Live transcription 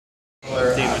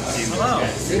Hello.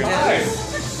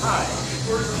 Hi.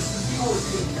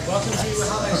 Welcome to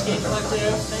Halifax Game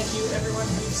Collective. Thank you, everyone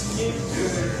who's new.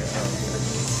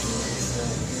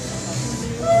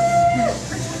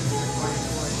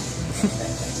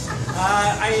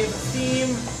 I have a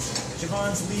theme.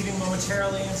 Javon's leaving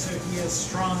momentarily, and so he is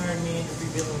stronger than me to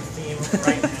revealing the theme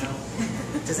right now.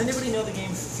 Does anybody know the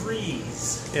game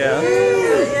Threes? Yeah.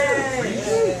 Yay!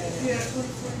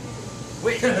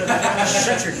 Wait,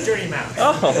 shut your dirty mouth.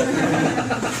 Oh.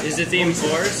 Is the theme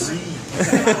fours? So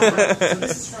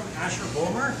this is from Asher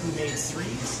Vollmer, who made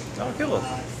Threes. Oh, cool.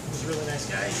 He's a really nice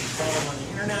guy. You can follow him on the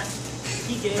internet.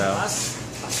 He gave us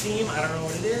a theme. I don't know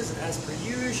what it is, as per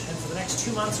usual. And for the next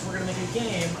 2 months, we're going to make a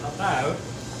game about...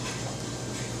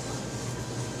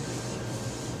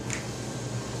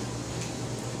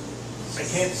 I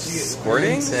can't see it.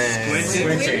 Squirting?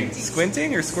 Squinting.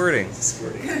 Squinting or squirting?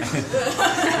 Squinting.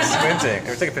 Squinting.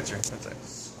 Or take a picture. That's it.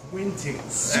 Squinting.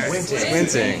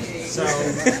 Squinting. So,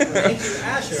 thank you,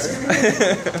 Asher.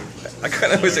 I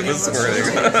kind of wish it was squirting.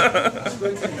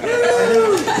 Squinting.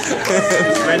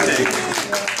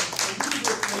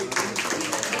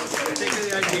 I think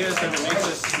the idea is that it makes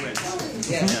us squint.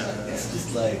 Yeah. It's just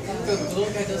like... The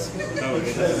little guy does squint.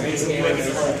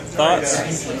 Thoughts?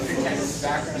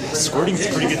 Squirting's a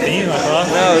pretty good theme, I thought.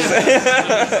 No,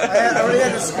 I already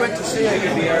had to squint to see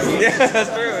it. yeah, that's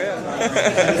true, yeah.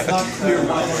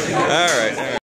 All right.